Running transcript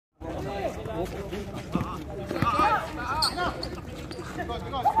Sila,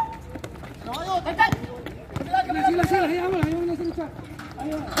 hayaan mo na sila.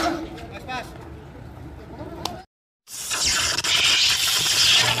 Ayun. Pas.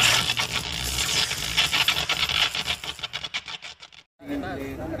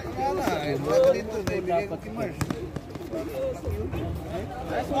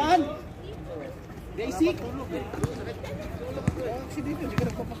 Last one. Basic. Si dito, hindi ka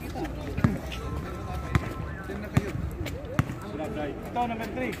nagpapakita. Diyan na kayo. Ito, number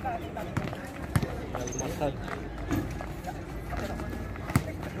 3. Masad.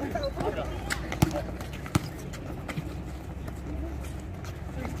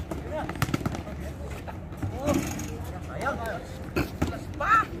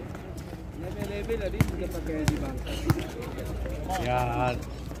 Level na din, hindi pa kaya di bangka. Yan.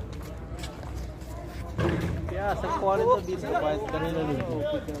 Kaya sa 40 din sa kahit kanina rin.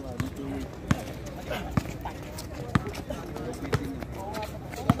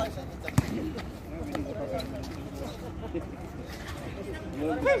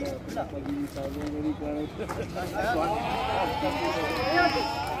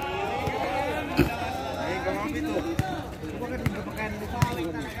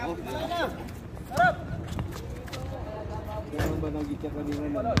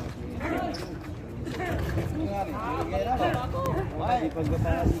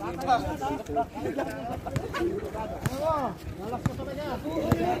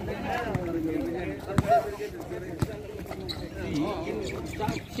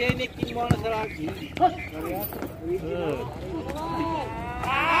 Sinikin mo na sa lagi.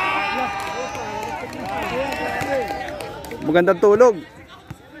 Magandang tulog.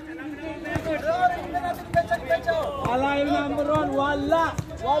 Wala yung number 1, wala.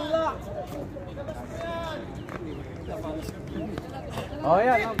 Oh,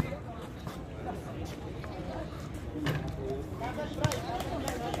 yan.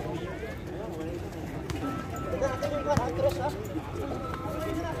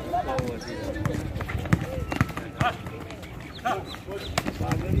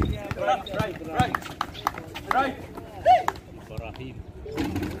 Right.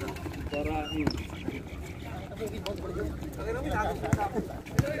 Barahim.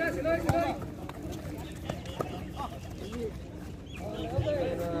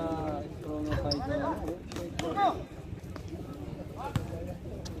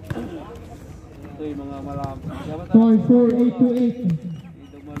 Ito yung mga malam.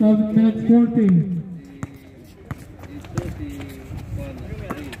 4-4-8-8. 7 minutes 40.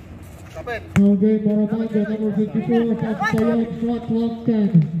 Okay, para tayo number 54, Pagsayon, shot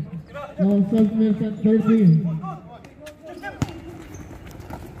 110. Now 7 minutes and 30.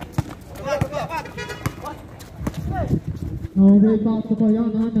 Okay, back to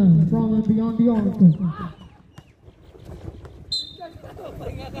Bayan Ana, from and beyond the arc.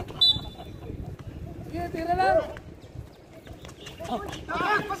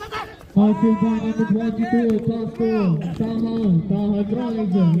 Outfield by number 22, pass to Taha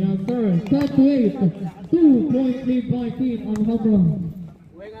drives, yes sir, 10-8, 2-point lead by team on HAMRA.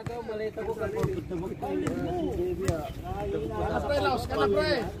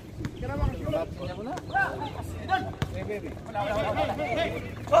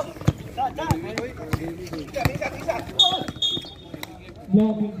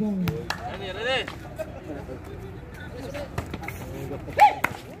 Blocking point.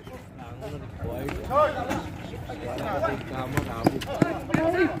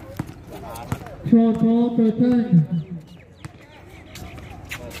 Shot call for 10.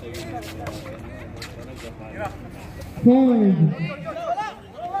 Five.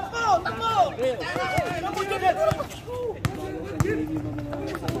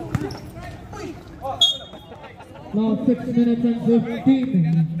 Now 6 minutes and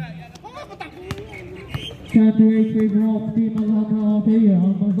 15. 10-8 favor of team HAMRA of here.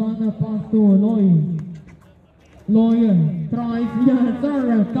 Almazana pass to Loy tries, yes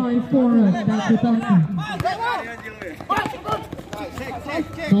sir, ties for us. That's the time.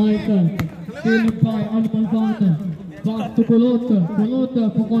 Nice. Still by Almazana. Pass to Kulota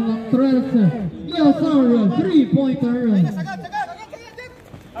for Tres. Yes sir, 3-pointer.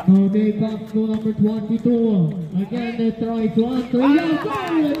 Now they pass to number 22. Again they try to answer. Yes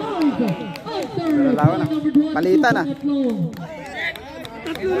sir, nice. Palitan na.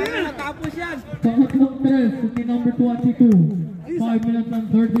 Pangatlong tres ni number 22. 5 minutes and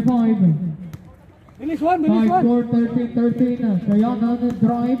 35. Bilis one. 5-4, 13-13. Kaya na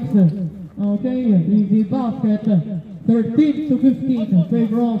drives. Okay, easy basket. 13-15.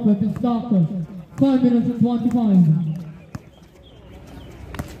 Favor of BISDAK. 5 minutes and 25.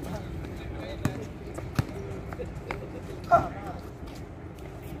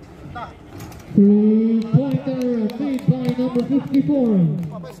 3-pointer made by number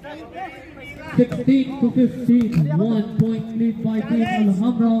 54. 16-15. 1 point lead by team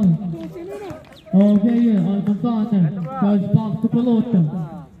HAMRA. Okay, Almanzan goes back to Pelota.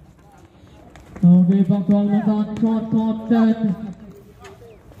 Okay, back to Almanzan. Shot clock 10.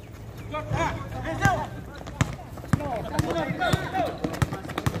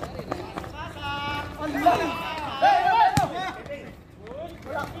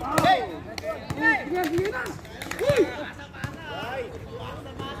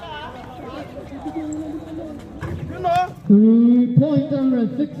 Three-pointer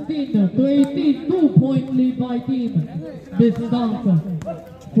 16-18, 2-point lead by team BISDAK.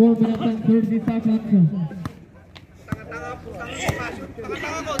 4 minutes and 30 seconds.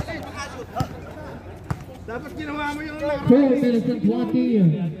 Dapat ginawa mo yung 4 minutes and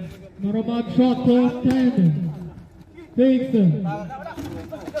 20. Narabag shot clock 10. 6.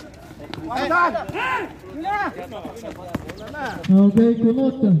 Okay,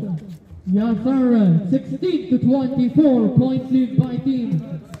 Kulot. Yes, sir. 16-24, point lead by team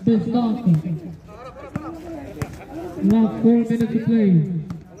BISDAK. Last 4 minutes to play.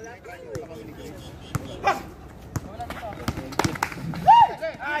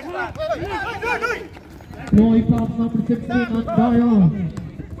 Boy pass number 16, NGAYON.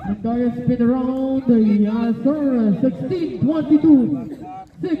 NGAYON spin around. Yes, sir. 16-22.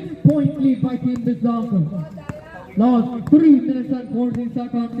 6-point lead by team BISDAK. Last 3 minutes and 14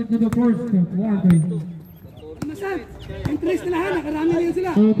 seconds into the first quarter.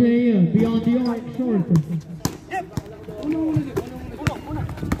 Okay, beyond the arc, short.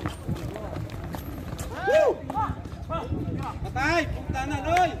 Patay! Punta na,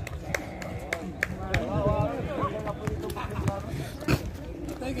 Loy!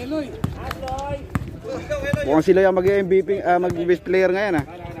 Patay kay Loy! Mukhang sila yung mag-MVP, mag-best player ngayon ah.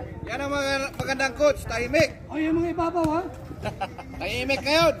 Yan ang magandang coach, tahimik! O yung mga ibabaw ha? Tahimik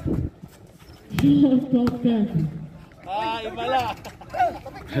ngayon! Iba la!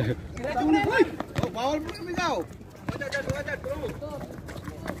 Bawal mo lumigaw! Wajad, bro!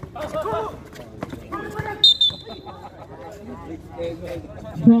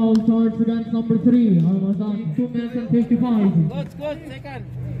 Foul charge against number 3. Almost on 2 minutes and 55. Good, second!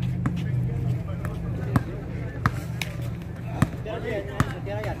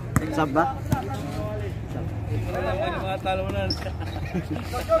 Sab ba? Mga talunan.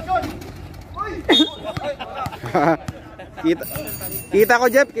 Kita ko,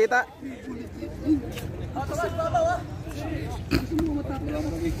 Jeff, kita.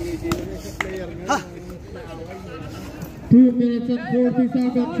 2 minutes and 40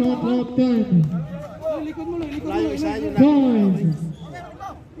 seconds, shot clock 10. 5.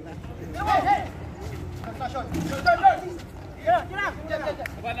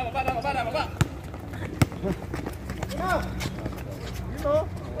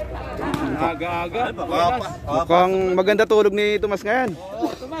 Aga-aga. Mukhang maganda tulog ni Tomas ngayon.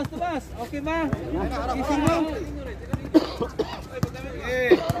 Tomas. Okay ba? Ising mo.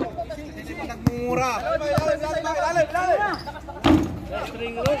 Hindi pa nagmumura.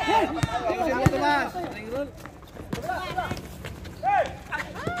 String roll. Ayusin mo, Tomas. String roll.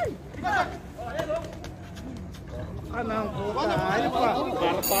 Anong puta? Ano pa?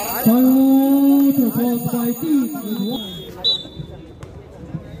 Foul to close by team.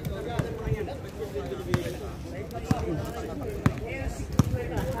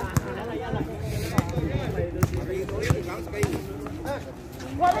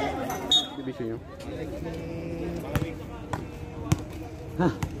 Division nyo.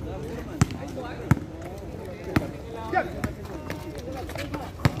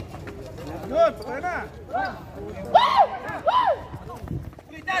 Good, patay na.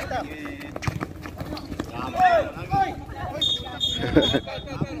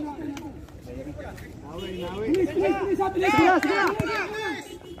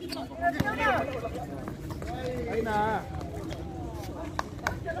 Ay na.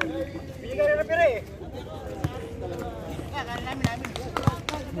 Bigyan ka na pire.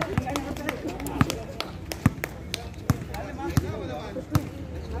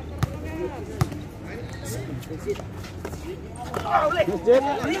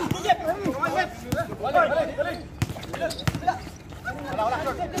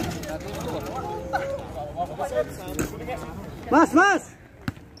 Mas!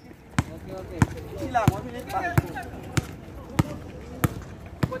 Sila, 1 minute pa.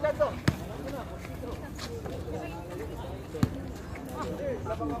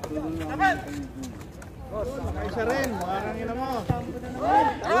 Isa rin, marang ina mo.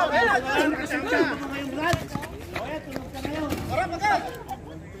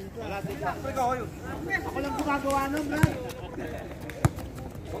 Ako lang gumagawa nun, Brad.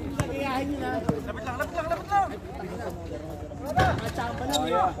 Huwag mo nagayahin yun, ha? Lapit lang. Matsamba lang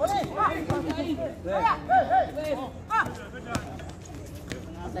yun.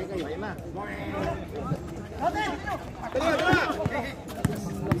 Atay kayo, Emma.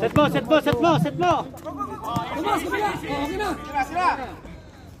 Set mo. Sira.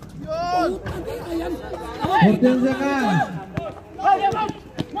 Yun! 14 seconds.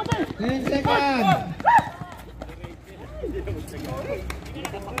 10 seconds.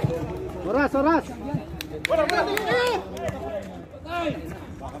 Oras.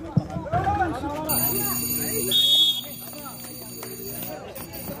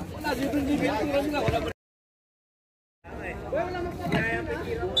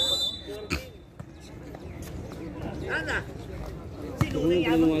 Ana! Sinunay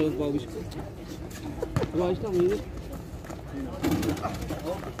yan.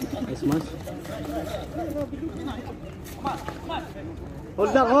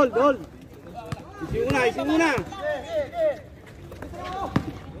 Hold. Isi muna.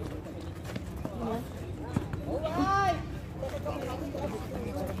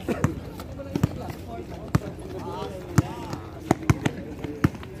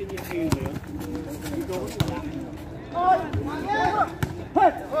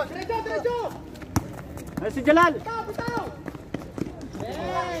 Diretso! Ay, si Jalal. Bitaw!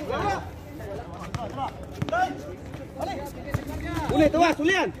 Uli, tuwas,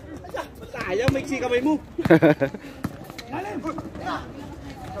 ulian. Sayang, maiksi kamay mo.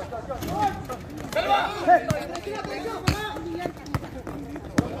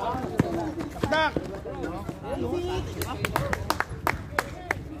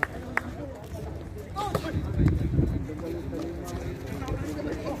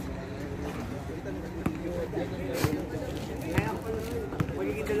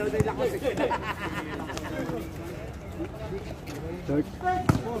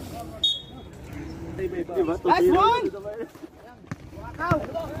 Last one!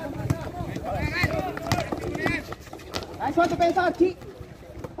 Nice one, depensa, Chi!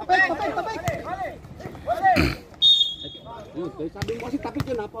 Tapik! Sabi mo kasi tapik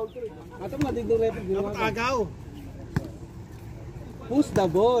yun, napaul ko. Kata mo, nadig ng record. Napakagaw. Push the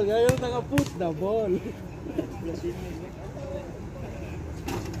ball. Ngayon push the ball.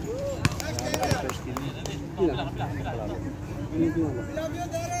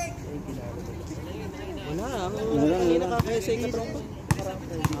 Hindi nakakayasay ka trompa.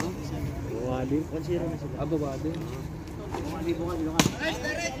 Bawadi. 1-0 na sila. Bawadi. Hindi po nga nilukan.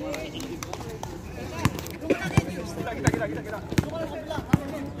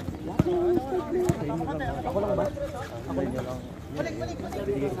 Ako lang ba? Ako lang. Balik.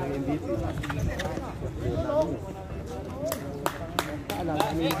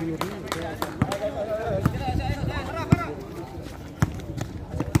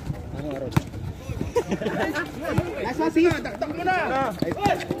 Nasa sis, dakdak mo na.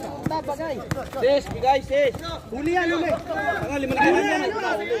 Bagay. Sis, sis. Huli yan, huli. Ano,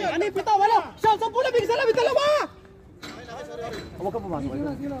 pito, wala. Siya, 10 na, bigsa lang, dalawa. Huwag ka pumasok.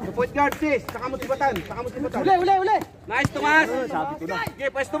 Point guard, sis. Saka mo tibatan. Uli. Nice, Tomas. Sabi ko na. Okay,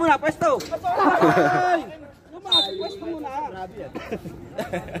 pwesto muna, pwesto. Tomas, pwesto muna. Grabe yan.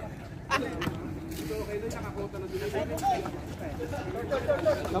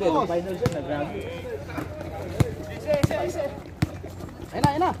 Tapos, final siya, grabe.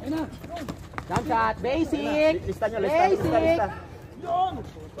 Ayun na. Jump shot, basic. Lista. Last 8 minutes.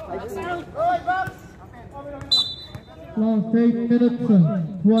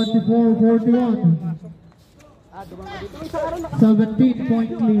 24-41.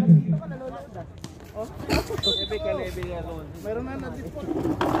 17-point lead. Meron na dito.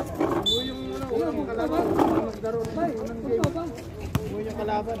 Yung unang kalaban. Naglaro na unang game. Yung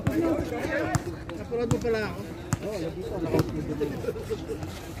kalaban. Napurad mo pala ako. 12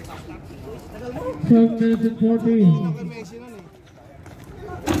 minutes and 40. Messi nun eh.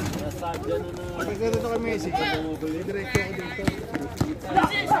 Pagkakita ito kay Messi. Diretso ako dito.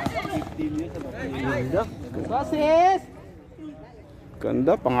 Basis!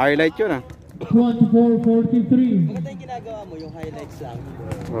 Ganda, pang-highlight yun ah. 24-43. Maganda yung ginagawa mo, yung highlights lang.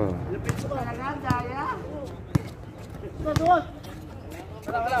 Lapit mo ka na nga, Jaya. Doon!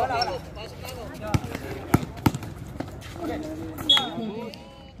 Wala.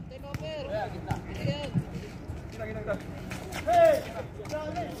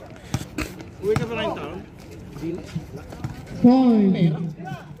 Uwi ka pa rin taon? 5.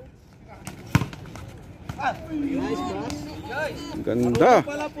 Ganda. Ito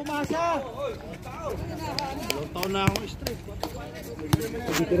pala pumasa. Ilang taon na akong straight.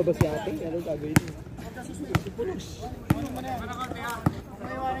 Dito na ba si ate? Anong gagawin niyo?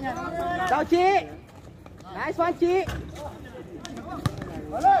 Ciao, Chi! Nice one, Chi!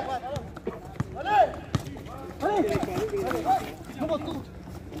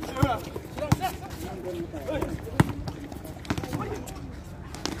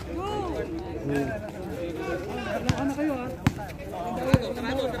 Ano kayo ha?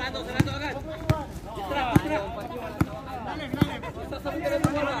 Sarado agad.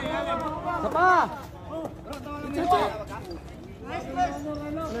 Sapa!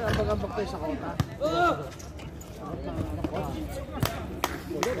 Ano ang pag-ambak tayo sa kota?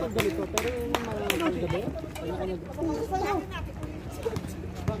 Ganito, pero yung mga gabi,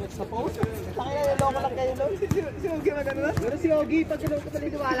 bakit sa post? Loko lang kayo doon. Si Ogie magano na? Pero si Ogie, pag gano'n ka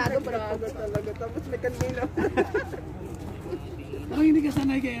paliniwala doon, parang talaga. Tapos may kanila. Parang hindi ka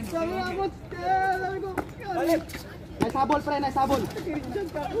sanay kaya. Sabi ko, balik! Nice habol, pre, nice habol.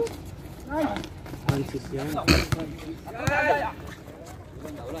 Francis yan.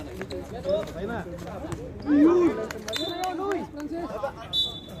 Okay na.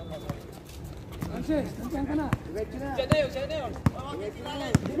 Francis, nandiyan ka na.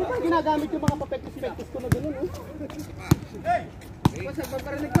 Hindi mo pa ginagamit yung mga papektis-pektis ko na gano'n,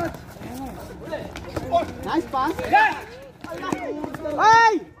 oh. Nice pass.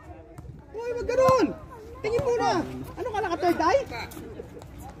 Ay! Uy, wag gano'n! Tingin muna! Ano ka naka-third eye?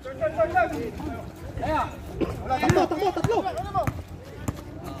 Tatlo!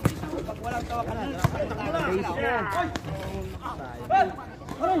 Pag walang tawa ka na,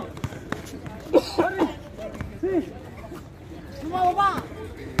 sumawa ba?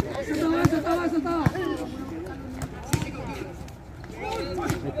 Sa tawa.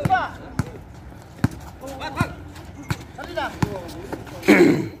 Salida.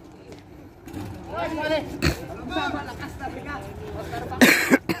 Lakas na biga.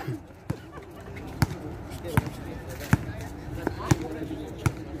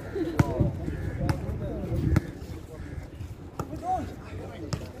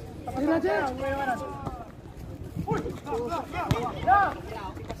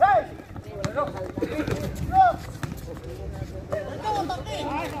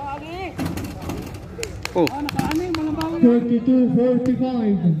 Oh.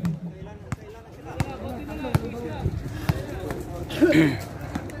 32-45.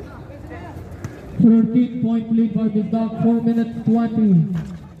 13-point lead for BISDAK, 4 minutes 20.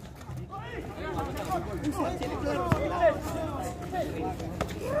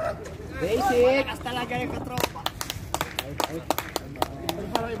 Basic! As talaga yung katropa.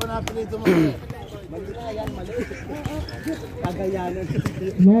 Parang iba na apelyido mo. Mali na yan, mali. Kagayanan.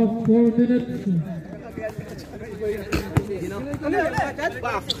 Last 4 minutes.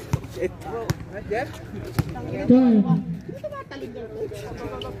 Time.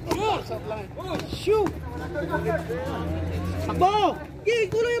 Shoot! Takbo!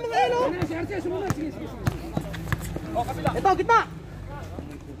 Kulo yung mga elo! Ito, gitna!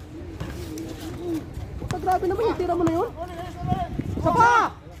 Grabe naman yung tira mo na yun.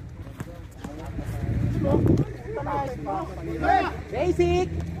 Sapa! Basic!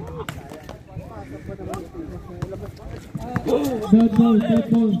 Dead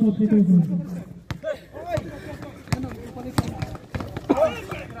ball, substitution.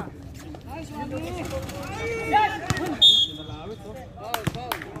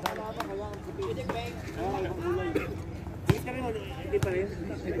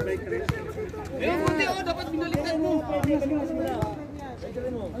 Dapat binalikan mo.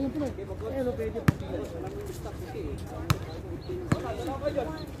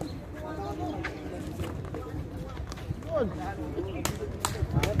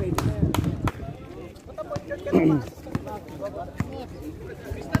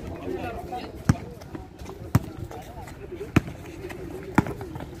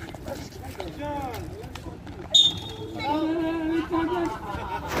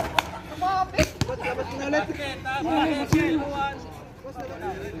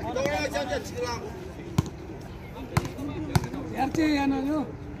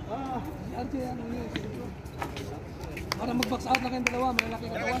 Para mag-box out lang kayong dalawa, malalaki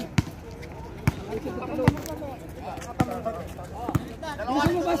katawan. Gusto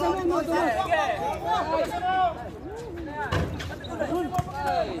mo basa mo, no?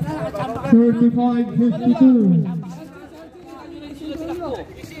 35-52.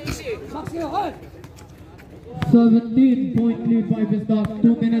 17-point lead by BISDAK,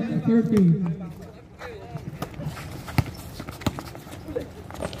 2 minutes 30.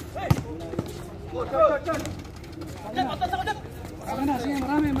 Baka na, sige,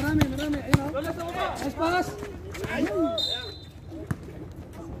 marami. Ayun o. Nice pass.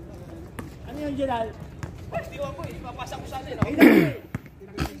 Ano yung Gerald? Diwan ko, ipapasa ko sa atin.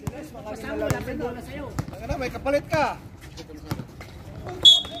 Pasang mo, lapit doon na sa'yo. Ano, may kapalit ka.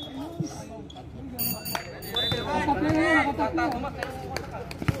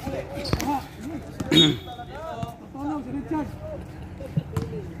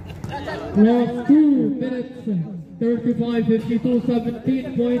 Last 2 minutes, 35-52,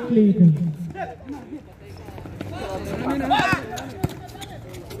 17-point lead.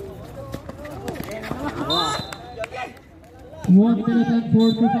 One minute and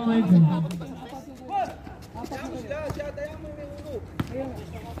 45.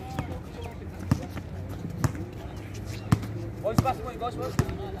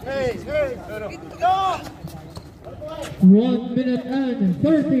 Hey! 1 minute and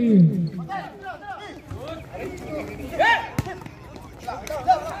 30.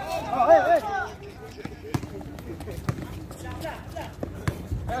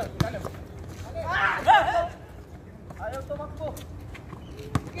 Ayaw tumakbo.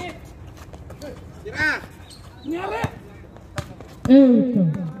 Tira! 8,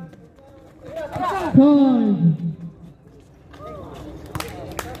 5.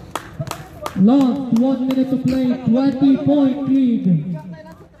 Last 1 minute to play, 20-point lead.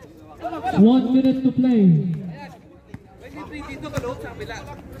 1 minute to play. Dito ka doon sa kabila.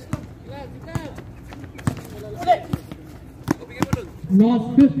 Last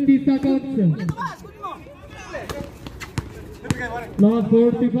 50 seconds. Last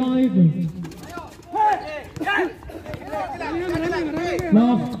 45.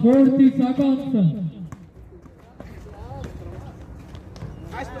 Last 40 seconds.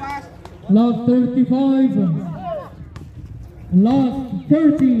 Last 35. Last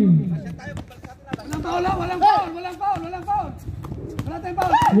 30. Walang foul. Wala tayong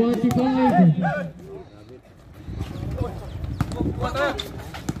foul. 25.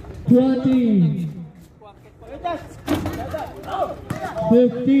 20.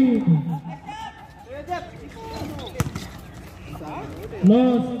 15.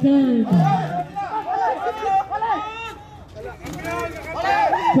 Last 10.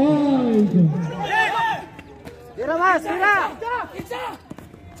 5. Tira mas, tira.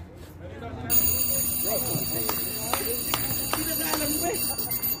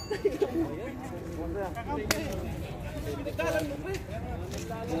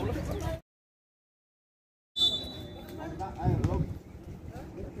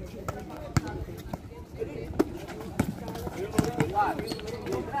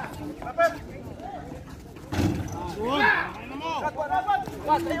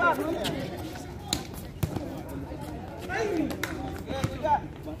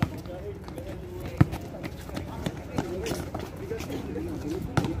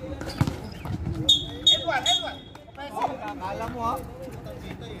 Alam mo ha?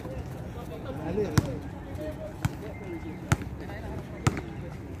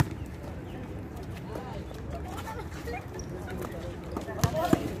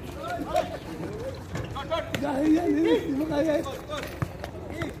 Kaya yan, hindi mo kaya.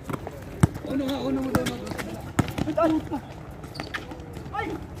 Uno mo doon.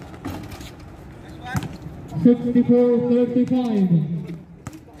 64-35.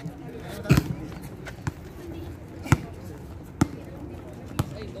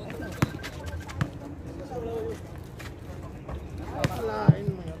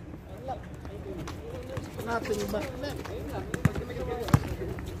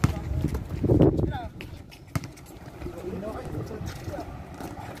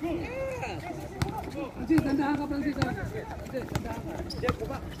 Francis, dandahan ka, Francis. Francis, dandahan ka. Jeff,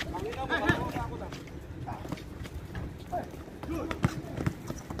 baba.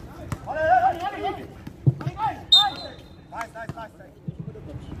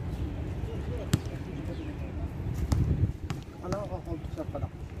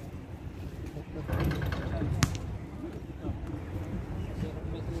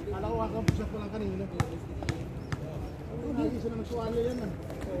 Push-up ko lang kanina. Hindi sila nagsuwalo yan.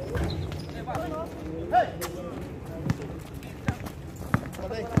 Hey!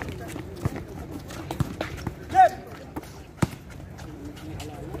 Patay. Yes!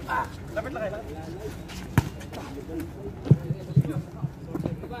 Lapit na kayo.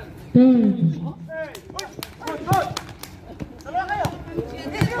 10. Good! Dalawa kayo! Hey!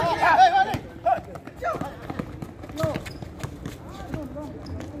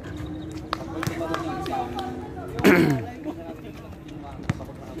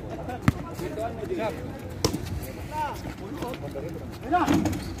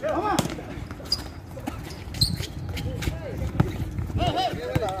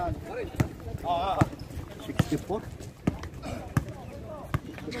 64.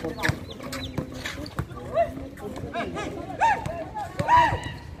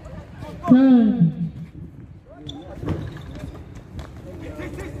 10.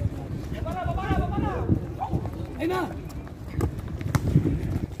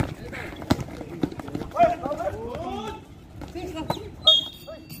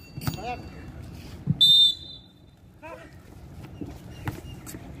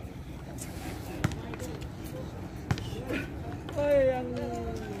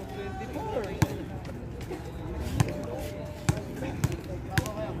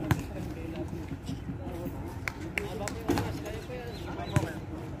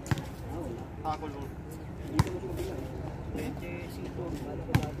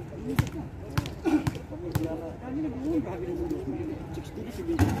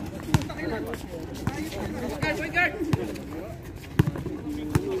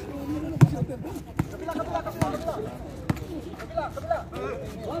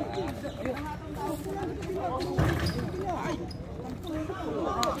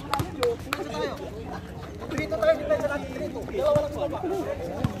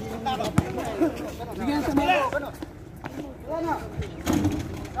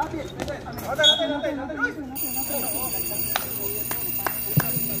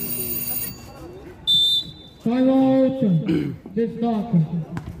 Time out. BISDAK.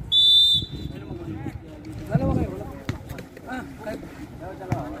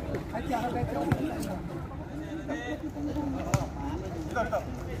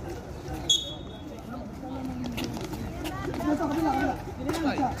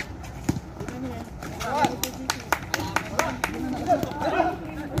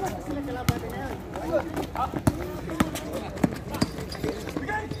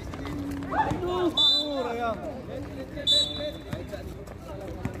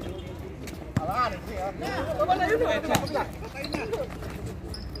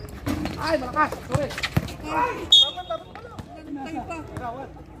 Ay, malakas. Sorry. Ay!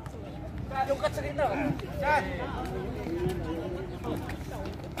 Yung cut sa gitna. Yan.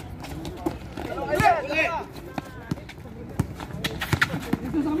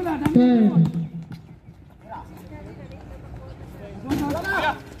 Dito sa kabila. 10.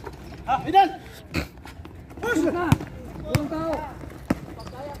 Bidal! Push! Tulong tao.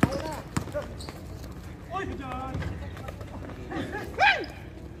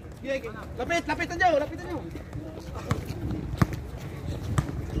 Lapitan nyo, lapitan nyo.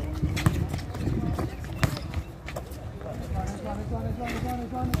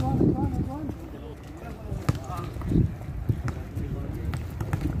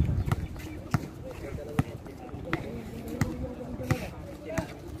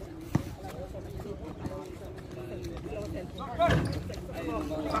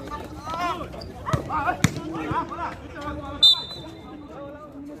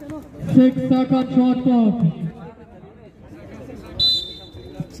 Six second shot clock.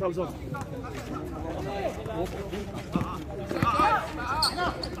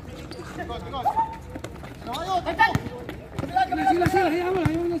 Sila, hayaan mo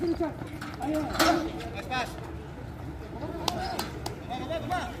na sunod siya. Ayaw. Pas.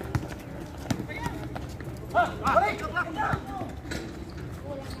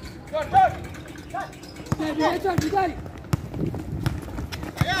 Bidal!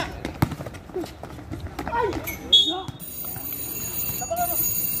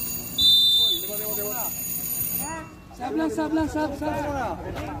 Sab lang.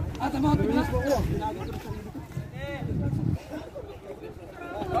 At ang mga pipila.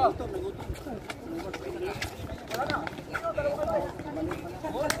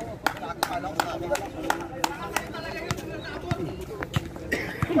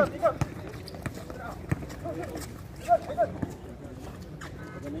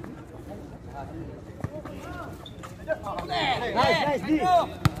 Nice, D.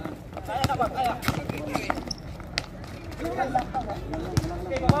 Kaya.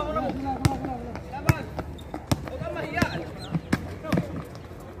 Okay, baba ko lang. Laban. Huwag kang mahiya.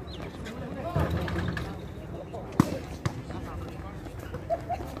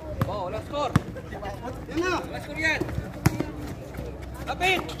 Oh, last score. Yan na. Last score yan.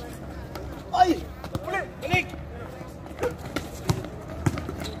 Lapit. Ay! Balik.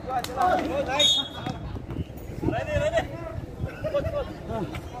 Oh, nice. Ready.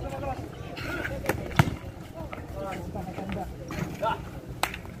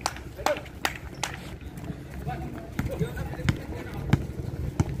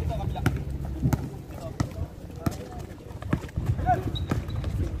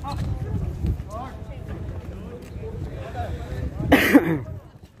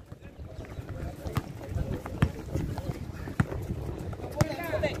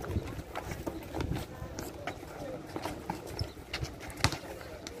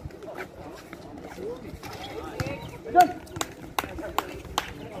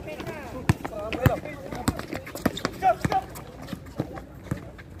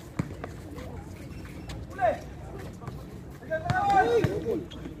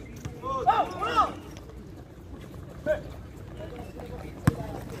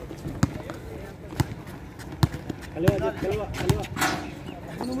 Kaliwa, Jeff. Kaliwa.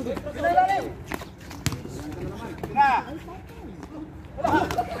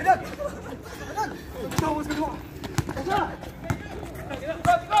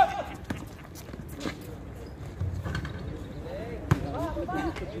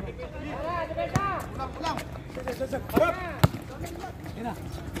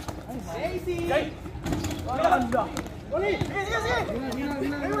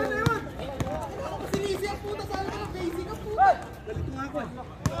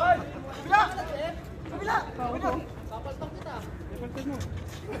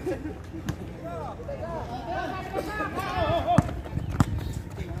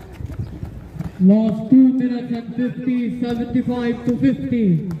 Last 2 minutes and 50, 75 to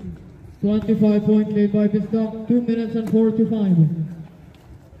 50. 25-point lead by BISDAK, 2 minutes and 45.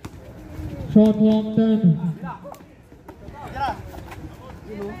 Shot clock 10.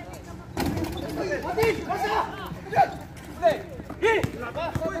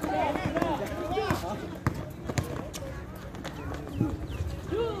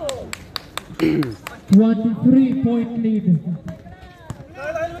 .3 lead.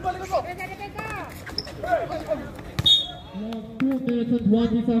 Last 2 minutes and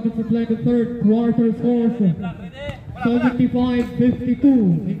 20 seconds to play the third quarter scores. 75-52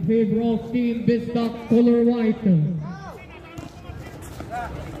 in favor of Team BISDAK color white.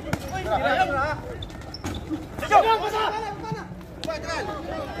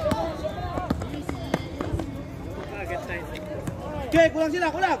 Okay, kulang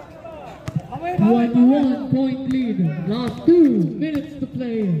sila, kulang. 21-point lead. Last 2 minutes to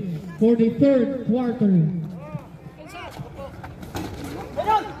play for the third quarter.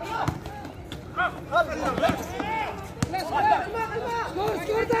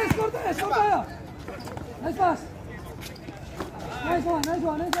 Score tayo. Nice pass. Nice one.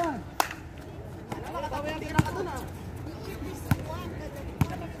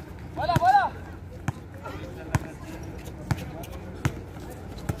 Bola.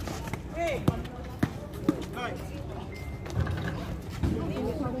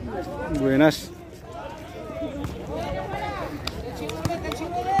 Buenas.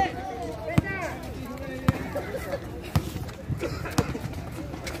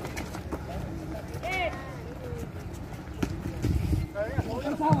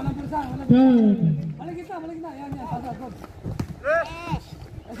 Balik kita. Yan. Pasal, good.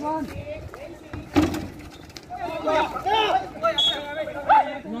 Nice one.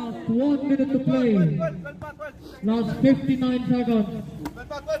 Last 1 minute to play. Last 59 seconds.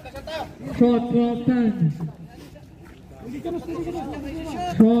 Shot clock 10.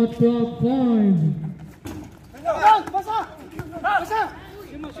 Shot clock 5.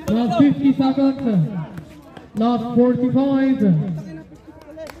 Last 50 seconds. Last 45.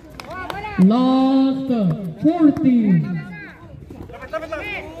 Last 40.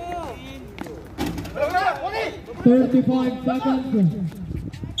 35 seconds.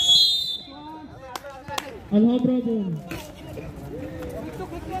 HAMRA ball.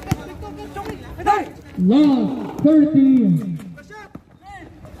 Last 30.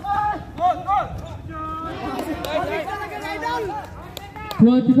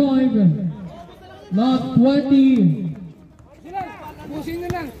 Last 20. Pusin na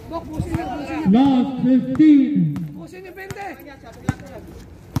lang. Bok, pusin na. Last 15. Pusin yung 20.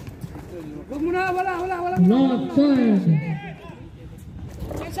 Huwag mo na, wala. Last 10.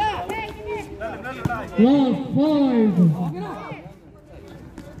 Last 5.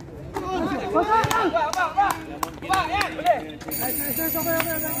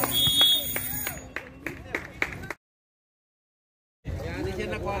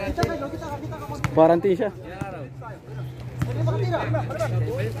 Quarantine siya.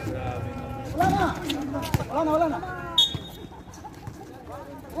 Wala na.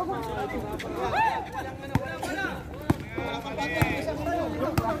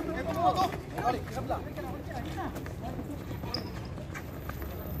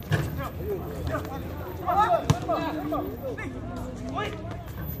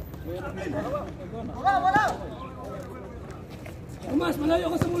 Tumas, malayo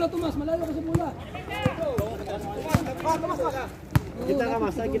ka sa mula, Tumas. Malayo ka sa mula. Kita ka,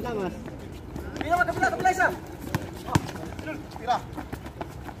 Mas. Kita, Mas. Pila ka, kapila isa. Pila.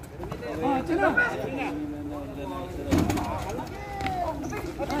 Tira.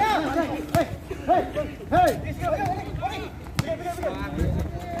 Hey.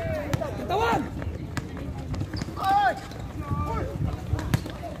 Tawag.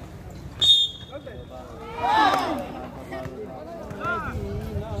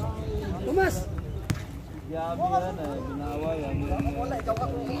 Tumas. Yabi yan, ginawa yan. Wala, ikaw ka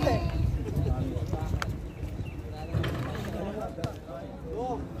kung hindi.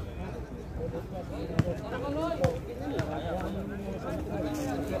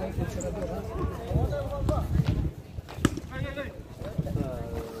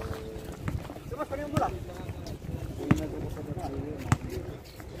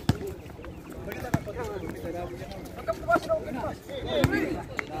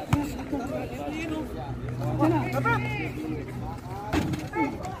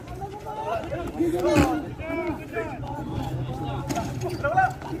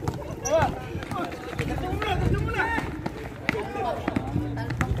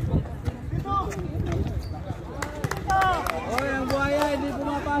 Oy, ang buhaya hindi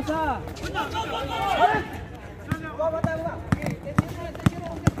pumapasa.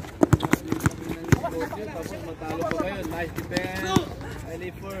 Matalo pa ngayon. Nice defense. I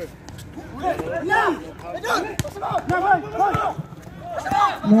live for.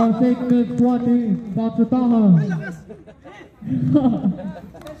 Now 6 minutes 20. Patsutaha.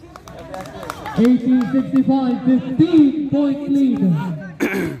 1865, 15-point lead.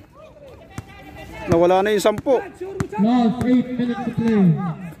 Nawala na yung 10. Last 8 minutes to play. 10,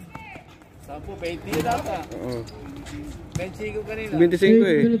 20 data. 25 kanina. 25 8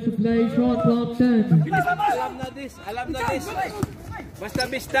 eh. minutes to play, shot clock 10. Alam na this, alam na this. Basta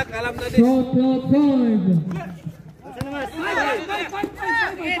BISDAK, alam na this. Shot clock 5.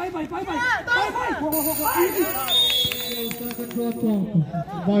 Second shot clock.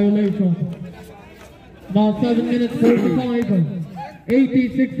 Violation. Now 7 minutes 45.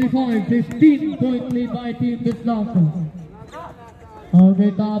 80-65, 15-point lead by Team BISDAK.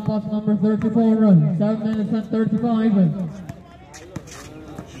 Okay, top pass number 34, 7 minutes and 35.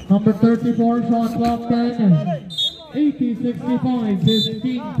 Number 34, shot clock 10. 80-65,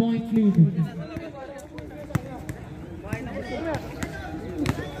 15-point lead.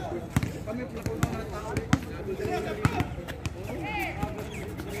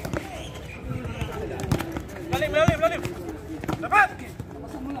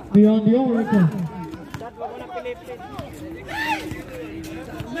 Beyond the oracle.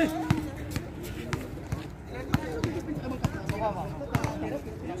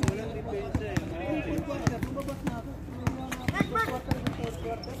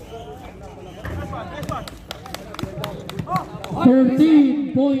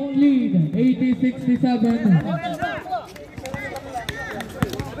 Point lead, 80-67.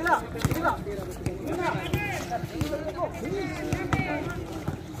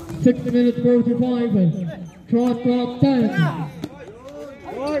 6 minutes 45. Shot clock 10.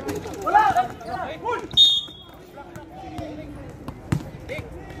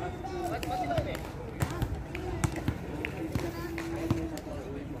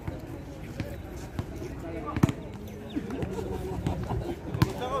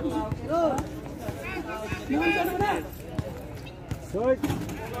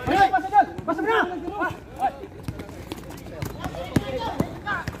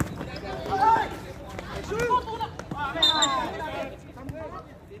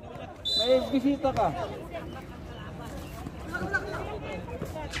 May bisita ka.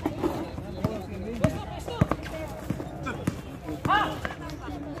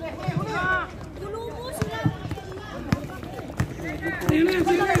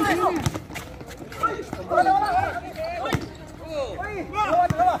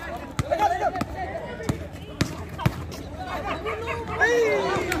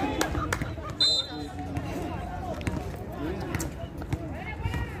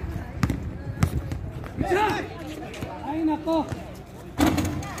 Ay nako.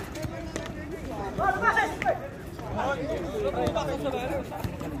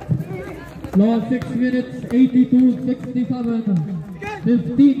 Last 6 minutes, 82-67.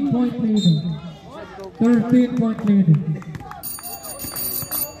 15-point lead. 13-point lead.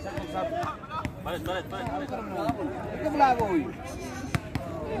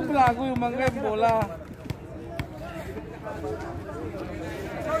 Belago yung mga bola.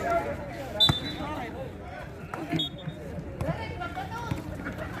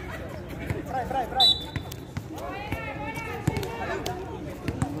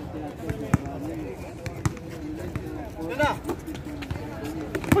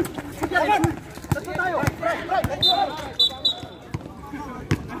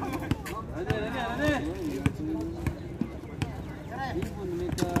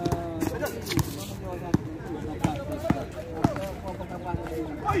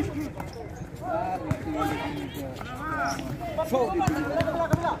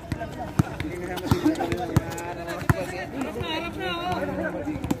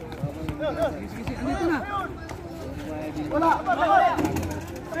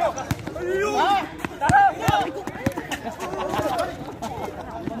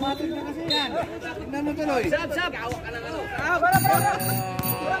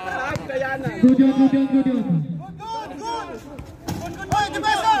 Good.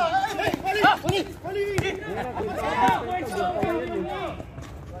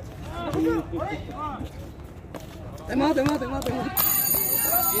 Tema.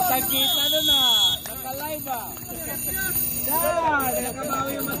 Kita-kita na na. Naka-live ba?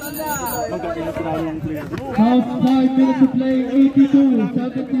 Nakabawi yung matanda. Half 5 minutes to play,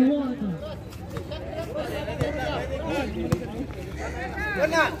 82-71.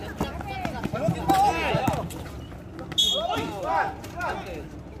 Wala!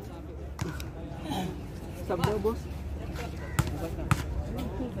 Sabdo, boss.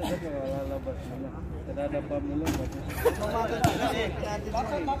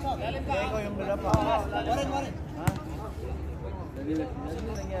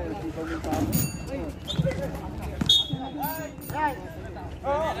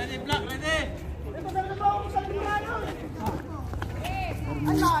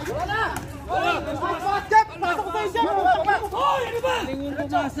 Lingon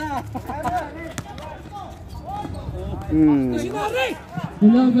pumasa.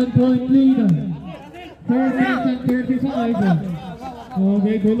 11-point lead. 4 minutes and 35.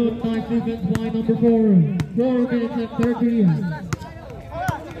 Okay, Gulot, nice defense by number 4. 4 minutes and 30.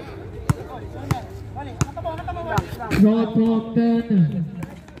 Shot clock 10.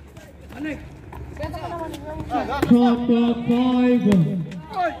 Shot clock 5.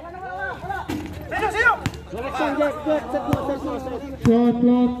 Shot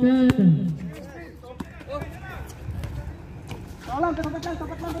clock 10.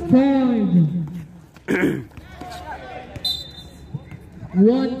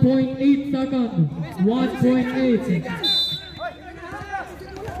 1.8 seconds. 1.8. 1 second.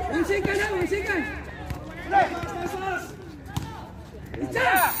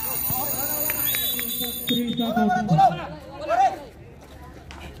 3 seconds.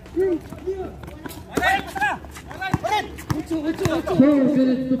 4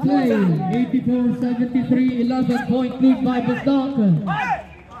 minutes to play. 84-73. 11-point lead by BISDAK.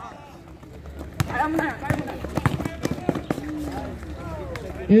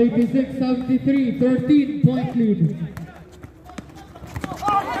 86-73. 13-point lead.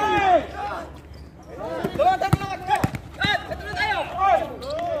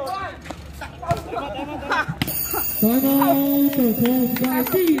 Time out. Calls by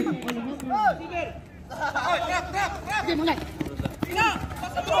team.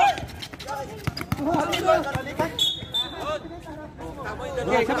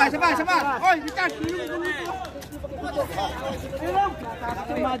 Sabay. Oy, Richard.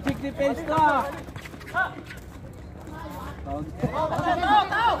 Magic defense ka.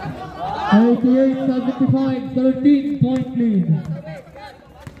 88-75. 13-point lead.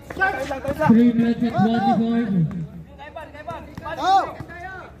 3 minutes and 25.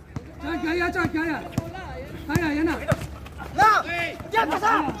 Kaya, yan na. Diyan,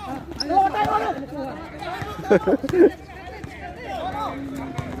 pasa!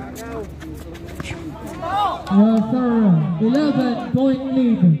 Yes, sir. 11-point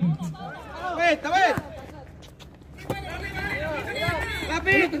lead. Tawid!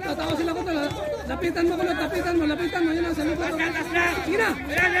 Lapit! Tatawa sila ko tala. Lapitan mo. Yun ang sa lupot. Sige na!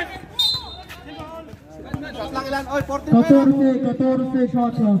 Shot lang ilan. Oy, 14 14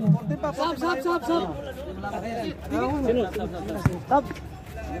 shot clock. Stop!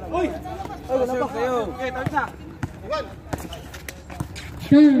 Oy, wala pa kayo. Okay, tawid na.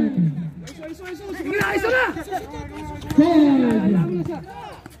 10. Sige na! Iso na! 5.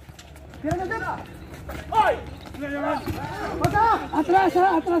 Atras!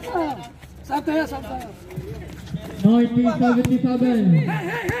 Sabtaya! 1977.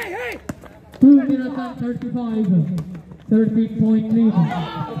 Hey! 2 minutes and 35. 13-point lead.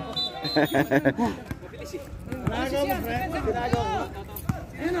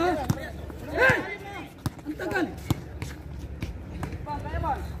 Ayan o! Hey! Ang tagal!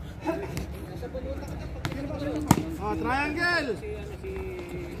 Triangle.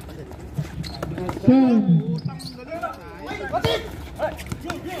 10.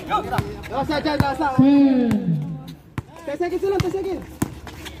 Nasa. 10. Tesegin sila!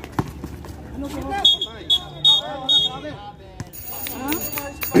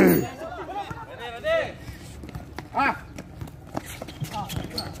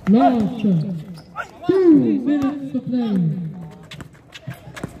 Last 2 minutes to play.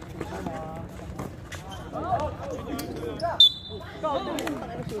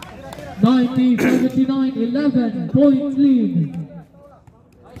 (1979) 11-point lead.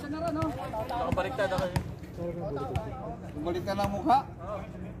 Balik ka ng mukha.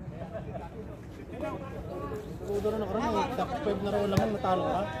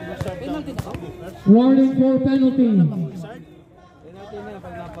 Warning for penalty.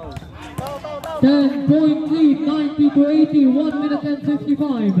 10-point lead, 90-80, 1 minute and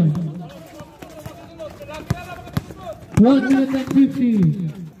 55. 1 minute and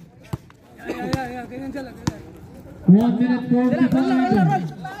 50. Yeah, ganyan dyan lang. 1 minute 45.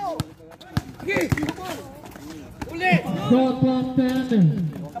 Shot clock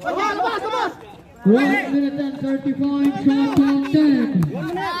 10. 1 minute and 35, shot clock 10.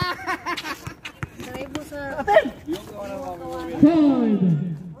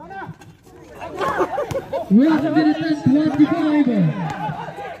 5. 1 minute and 25.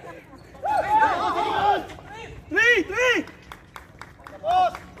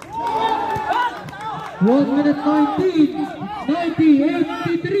 1 minute 19,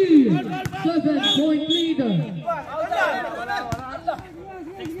 90-83, 7-point leader.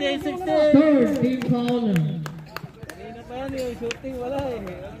 3rd team foul.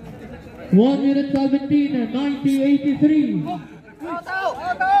 1 minute 17, 90-83.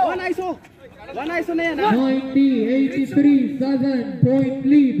 1 ISO na yan, ha? 90-83, 7-point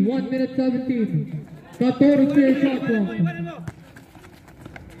lead, 1 minute 17. 14 shot clock.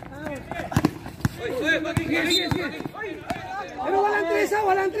 Pero walang tres, ha?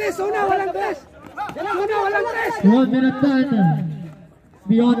 Walang tres. Una, walang tres. Una, walang tres. 1 minute 10.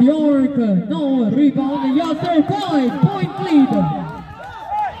 Beyond York. No rebound. Yes, sir. 5-point lead.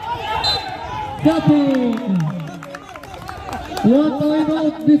 Tapping. 1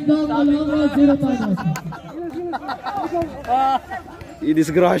 timeout. BISDAK HAMRA 0 timeout.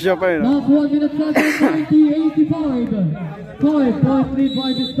 I-disgrasya pa yun. Last 1 minute 7, 90-85. 5-point lead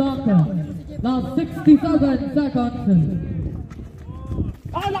by BISDAK. Last 67 seconds.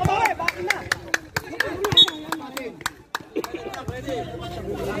 Nakabawi! Bakit na?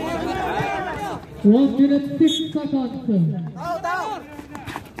 1 minute 6 seconds.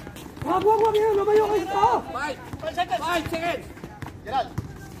 Wag, yan. Lumayo kayo sa tao. 5 seconds! Gerald!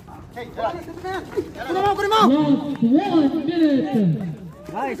 Hey, Gerald! Last 1 minute.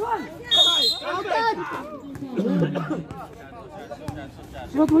 Nice one. Counted!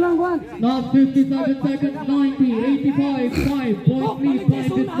 Shot mo lang, Juan. Last 57 seconds, 90-85, 5-point lead by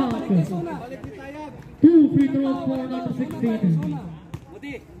BISDAK. 2 free throws for number 16.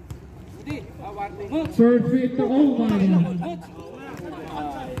 First free throw, oh my God.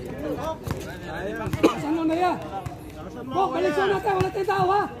 Saan mo na yan? Balisyon natin. Wala tayong tao,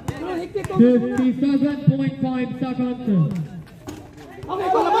 ha? 57.5 seconds. Okay,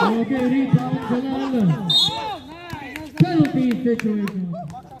 go naman. Okay, rebound, Jalal. Penalty situation.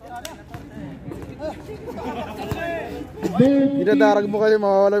 Idadarag mo kayo,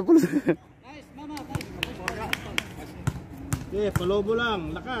 mawawala yung pulsa. Okay, palobo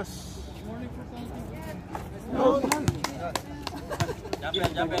lang. Lakas.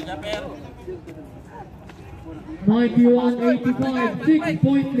 Japer. 91-85,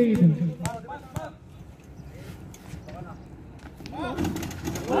 6-point lead.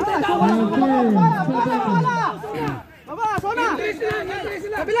 Baba, Sona!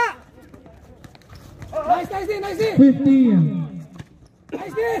 Kabila! Nice. 50.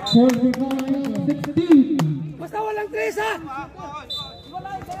 Nice din! 45, 16. Basta walang tres, ha?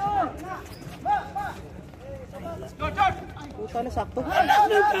 Puta na sakto.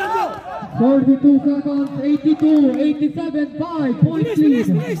 42 seconds, 82, 87, 5-point lead.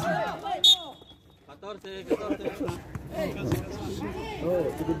 Please.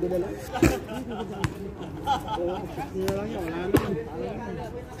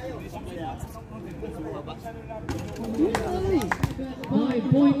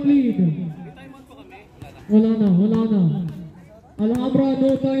 5-point lead. Wala na. Al-HAMRA, no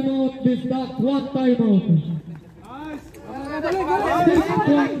timeout. BISDAK, 1 timeout.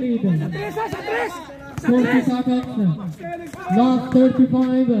 6-point lead. Sa tres! 40 seconds. Last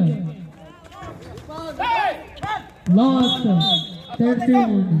 35. Last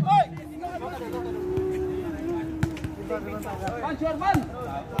 31.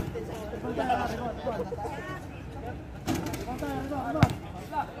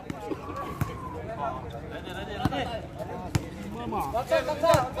 Box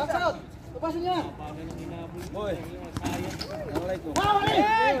out! Tupasin niya!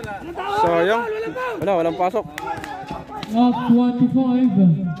 Sayang. Walang pasok. Last 25.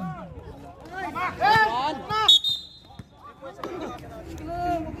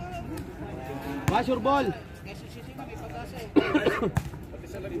 Pass your ball!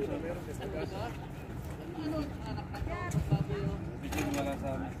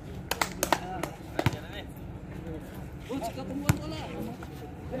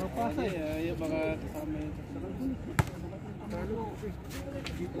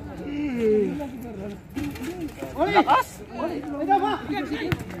 Lakas! Ito ba?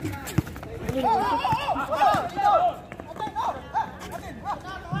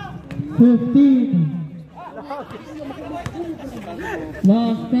 15.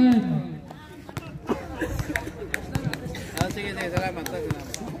 Last 10. Sige, salamat.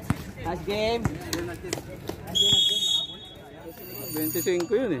 Last game. 25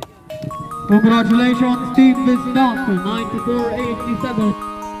 yun eh. Congratulations, Team BISDAK,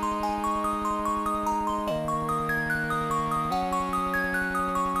 94-87.